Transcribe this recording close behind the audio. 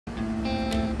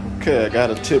Okay, I got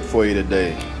a tip for you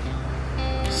today.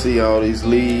 See all these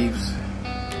leaves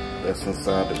that's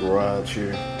inside the garage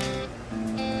here?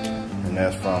 And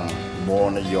that's from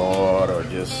mowing the yard or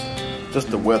just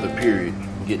the weather period,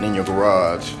 getting in your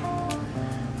garage.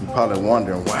 You're probably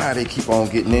wondering why they keep on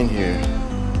getting in here.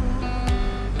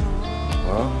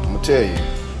 Well, I'm gonna tell you.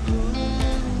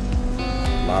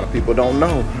 A lot of people don't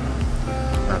know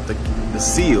about the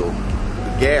seal,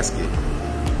 the gasket,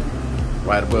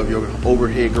 right above your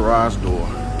overhead garage door.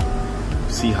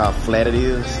 See how flat it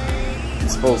is?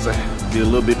 It's supposed to be a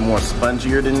little bit more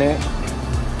spongier than that.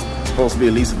 It's supposed to be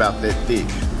at least about that thick.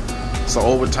 So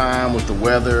over time with the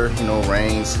weather, you know,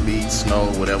 rain, sleet, snow,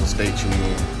 whatever state you're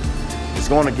in, it's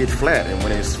going to get flat. And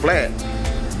when it's flat,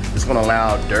 it's going to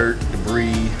allow dirt,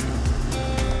 debris,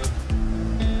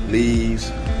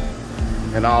 leaves,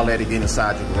 and all that to get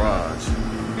inside your garage.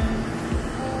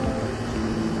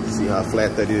 See how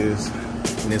flat that is?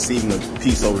 And it's even a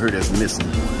piece over here that's missing.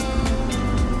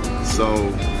 So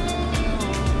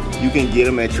you can get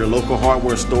them at your local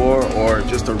hardware store or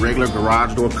just a regular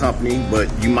garage door company, but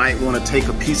you might want to take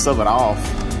a piece of it off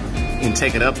and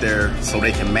take it up there so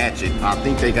they can match it. I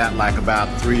think they got like about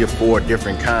 3 or 4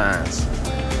 different kinds.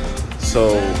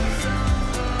 So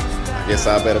I guess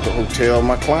I better go tell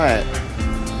my client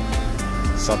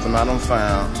something I done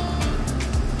found.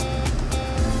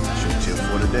 That's your tip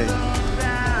for today.